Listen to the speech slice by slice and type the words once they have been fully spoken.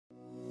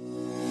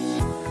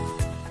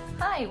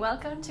Hi,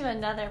 welcome to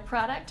another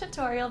product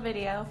tutorial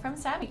video from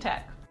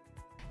SavvyTech.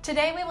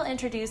 Today we will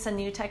introduce a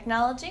new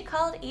technology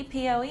called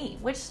ePoE,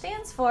 which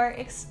stands for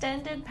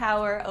Extended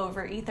Power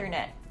over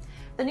Ethernet.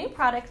 The new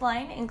product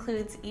line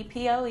includes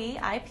ePoE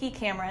IP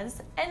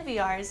cameras,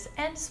 NVRs,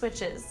 and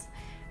switches.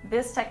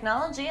 This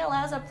technology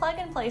allows a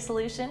plug-and-play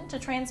solution to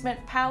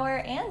transmit power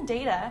and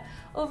data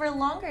over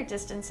longer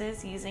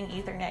distances using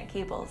Ethernet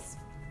cables.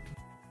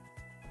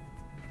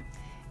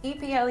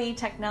 ePoE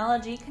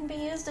technology can be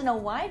used in a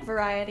wide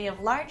variety of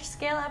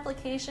large-scale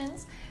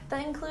applications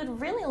that include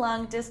really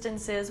long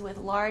distances with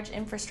large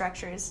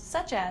infrastructures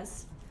such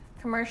as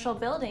commercial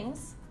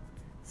buildings,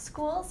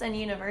 schools and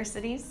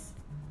universities,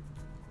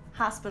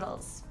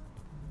 hospitals,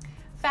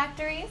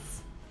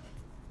 factories,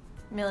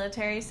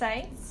 military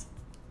sites,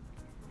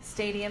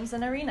 stadiums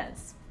and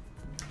arenas.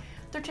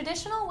 The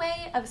traditional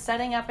way of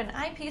setting up an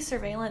IP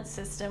surveillance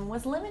system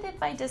was limited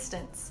by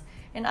distance.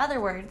 In other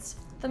words,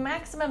 the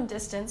maximum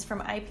distance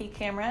from IP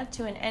camera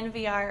to an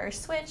NVR or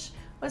switch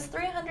was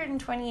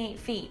 328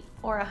 feet,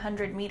 or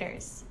 100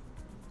 meters.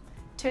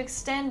 To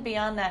extend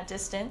beyond that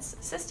distance,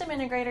 system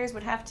integrators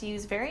would have to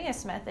use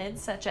various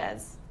methods such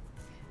as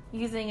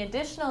using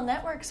additional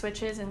network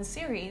switches in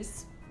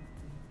series,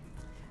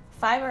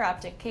 fiber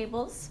optic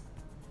cables,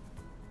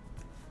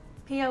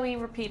 PoE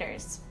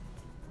repeaters.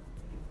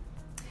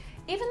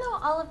 Even though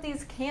all of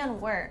these can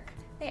work,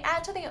 they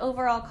add to the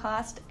overall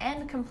cost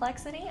and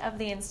complexity of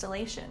the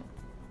installation.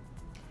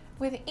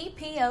 With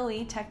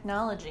ePoE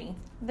technology,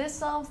 this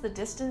solves the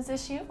distance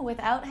issue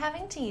without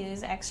having to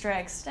use extra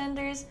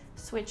extenders,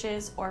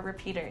 switches, or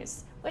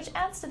repeaters, which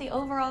adds to the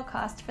overall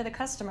cost for the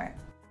customer.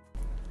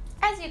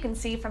 As you can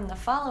see from the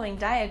following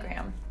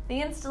diagram,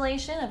 the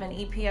installation of an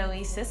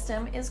ePoE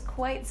system is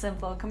quite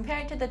simple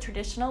compared to the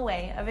traditional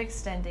way of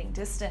extending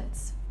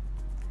distance.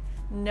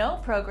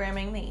 No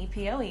programming the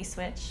ePoE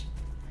switch,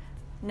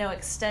 no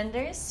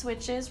extenders,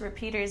 switches,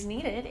 repeaters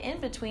needed in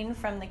between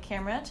from the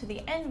camera to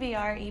the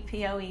NVR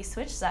ePoE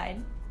switch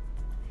side,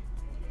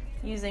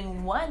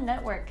 using one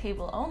network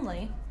cable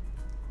only,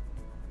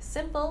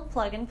 simple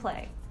plug and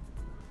play.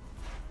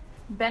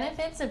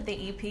 Benefits of the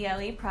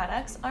ePoE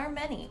products are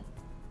many.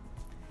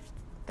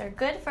 They're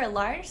good for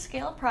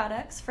large-scale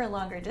products for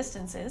longer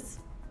distances,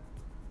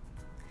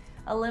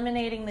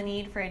 eliminating the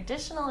need for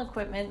additional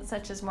equipment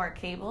such as more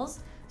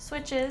cables,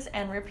 switches,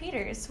 and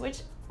repeaters,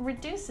 which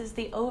reduces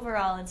the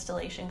overall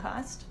installation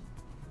cost.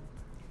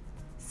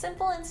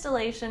 Simple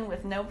installation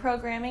with no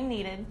programming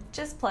needed,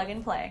 just plug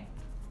and play.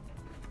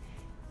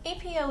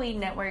 ePoE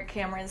network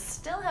cameras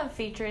still have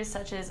features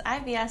such as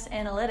IVS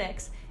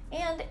analytics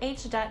and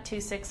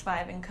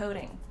H.265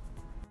 encoding.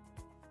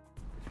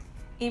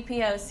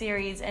 ePo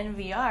series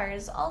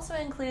NVRs also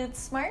include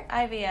smart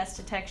IVS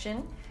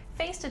detection,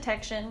 face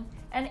detection,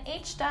 and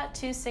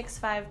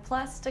H.265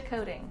 plus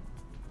decoding.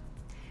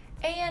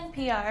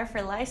 ANPR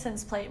for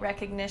license plate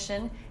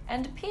recognition,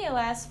 and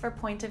POS for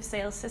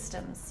point-of-sale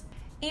systems.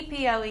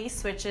 ePoE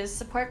switches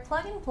support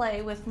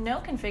plug-and-play with no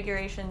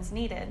configurations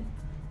needed.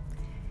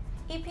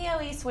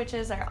 ePoE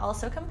switches are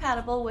also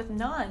compatible with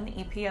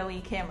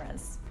non-ePoE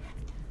cameras.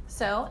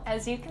 So,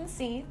 as you can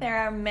see, there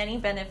are many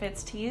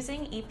benefits to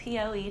using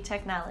ePoE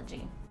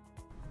technology.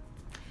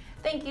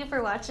 Thank you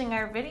for watching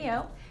our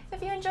video.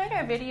 If you enjoyed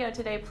our video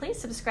today, please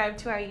subscribe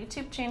to our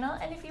YouTube channel,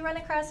 and if you run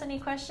across any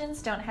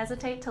questions, don't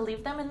hesitate to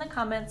leave them in the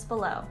comments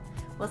below.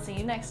 We'll see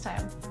you next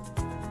time.